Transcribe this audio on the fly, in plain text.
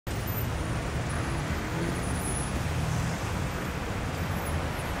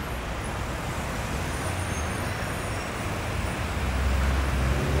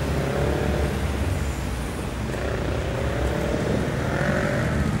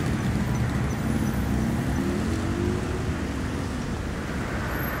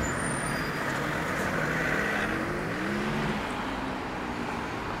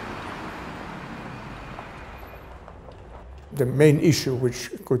The main issue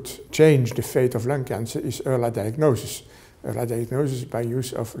which could change the fate of lung cancer is early diagnosis. Early diagnosis by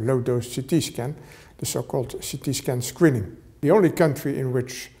use of low-dose CT scan, the so-called CT scan screening. The only country in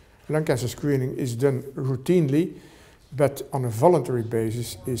which lung cancer screening is done routinely, but on a voluntary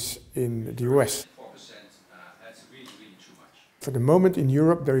basis, is in the US. That's really too much. For the moment in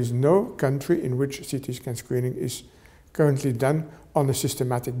Europe, there is no country in which CT scan screening is currently done on a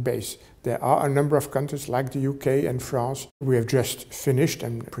systematic base. There are a number of countries like the UK and France. We have just finished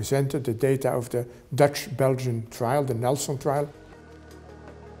and presented the data of the Dutch-Belgian trial, the Nelson trial.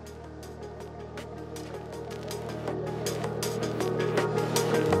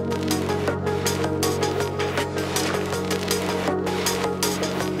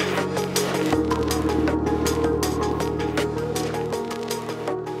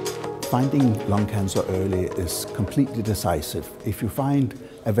 Finding lung cancer early is completely decisive. If you find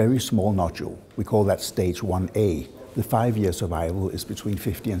a very small nodule, we call that stage 1A, the 5-year survival is between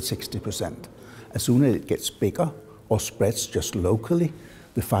 50 and 60%. As soon as it gets bigger or spreads just locally,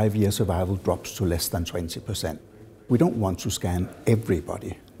 the 5-year survival drops to less than 20%. We don't want to scan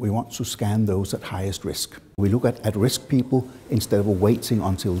everybody. We want to scan those at highest risk. We look at at-risk people instead of waiting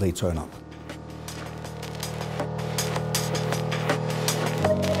until they turn up.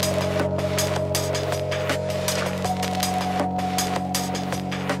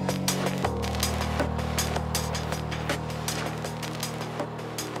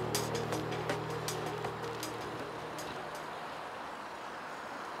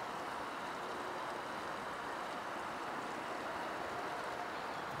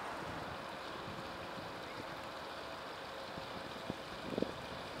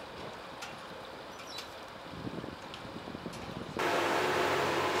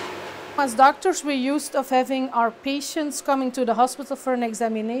 As doctors, we're used to having our patients coming to the hospital for an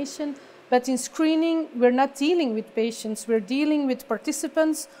examination, but in screening, we're not dealing with patients. We're dealing with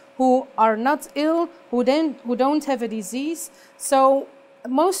participants who are not ill, who don't have a disease. So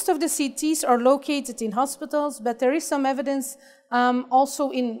most of the CTs are located in hospitals, but there is some evidence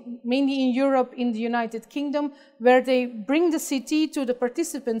also mainly in Europe, in the United Kingdom, where they bring the CT to the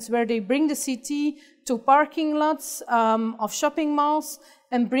participants, where they bring the CT to parking lots of shopping malls,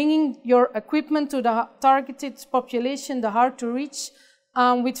 and bringing your equipment to the targeted population, the hard to reach,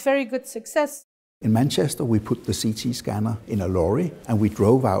 with very good success. In Manchester, we put the CT scanner in a lorry and we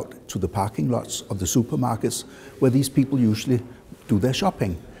drove out to the parking lots of the supermarkets where these people usually do their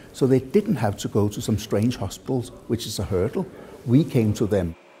shopping. So they didn't have to go to some strange hospitals, which is a hurdle. We came to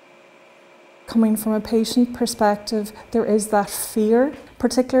them. Coming from a patient perspective, there is that fear,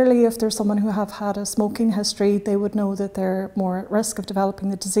 particularly if there's someone who have had a smoking history, they would know that they're more at risk of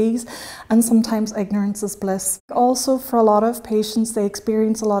developing the disease, and sometimes ignorance is bliss. Also, for a lot of patients, they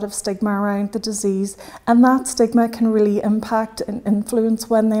experience a lot of stigma around the disease, and that stigma can really impact and influence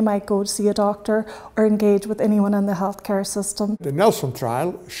when they might go to see a doctor or engage with anyone in the healthcare system. The Nelson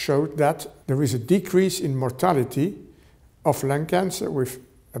trial showed that there is a decrease in mortality of lung cancer with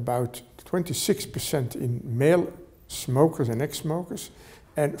about 26% in male smokers and ex-smokers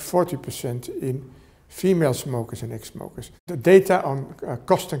and 40% in female smokers and ex-smokers. The data on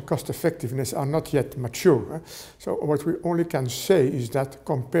cost and cost effectiveness are not yet mature. So what we only can say is that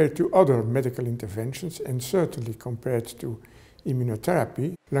compared to other medical interventions and certainly compared to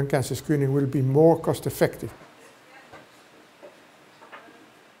immunotherapy, lung cancer screening will be more cost effective.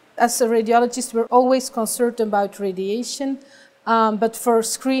 As a radiologist, we're always concerned about radiation. But for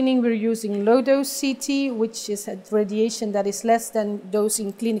screening, we're using low-dose CT, which is a radiation that is less than those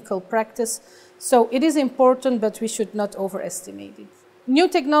in clinical practice. So it is important, but we should not overestimate it. New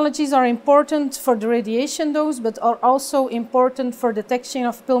technologies are important for the radiation dose, but are also important for detection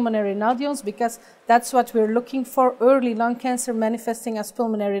of pulmonary nodules, because that's what we're looking for, early lung cancer manifesting as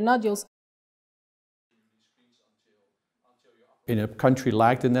pulmonary nodules. In a country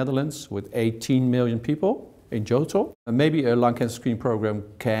like the Netherlands, with 18 million people, in total. And maybe a lung cancer screening program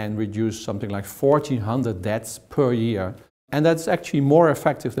can reduce something like 1,400 deaths per year. And that's actually more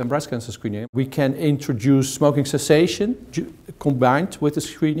effective than breast cancer screening. We can introduce smoking cessation combined with the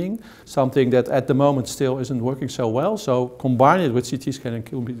screening, something that at the moment still isn't working so well. So combine it with CT scanning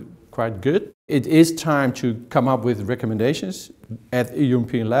can be quite good. It is time to come up with recommendations at a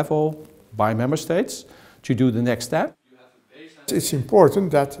European level by member states to do the next step. It's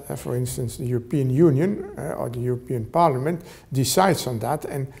important that, for instance, the European Union or the European Parliament decides on that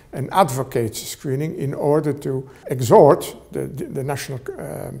and advocates screening in order to exhort the national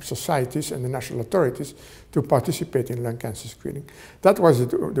societies and the national authorities to participate in lung cancer screening. That was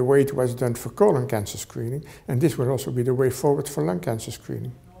the way it was done for colon cancer screening, and this will also be the way forward for lung cancer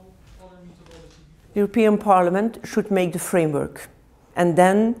screening. The European Parliament should make the framework and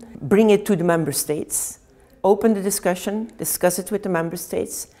then bring it to the member states. Open the discussion, discuss it with the member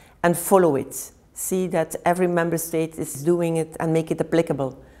states and follow it. See that every member state is doing it and make it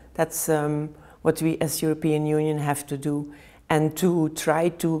applicable. That's what we as European Union have to do, and to try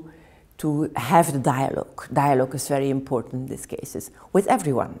to have the dialogue. Dialogue is very important in these cases, with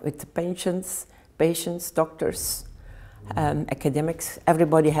everyone, with the patients, doctors, academics.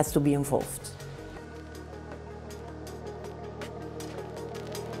 Everybody has to be involved.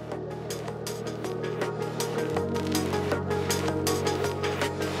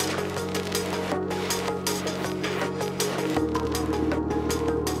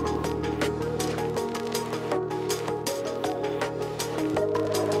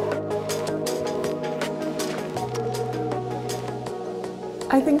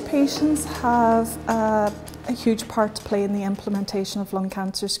 I think patients have a huge part to play in the implementation of lung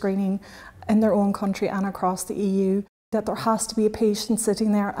cancer screening in their own country and across the EU. That there has to be a patient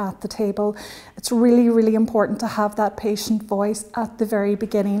sitting there at the table. It's really, really important to have that patient voice at the very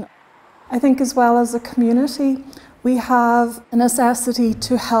beginning. I think as well as a community, we have a necessity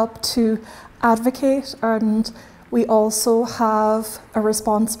to help to advocate, and we also have a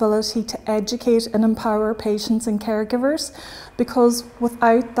responsibility to educate and empower patients and caregivers, because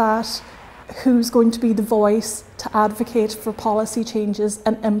without that, who's going to be the voice to advocate for policy changes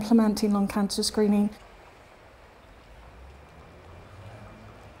and implementing lung cancer screening?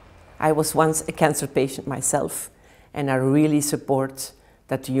 I was once a cancer patient myself, and I really support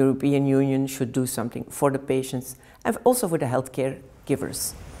that the European Union should do something for the patients and also for the healthcare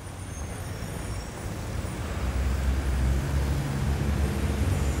givers.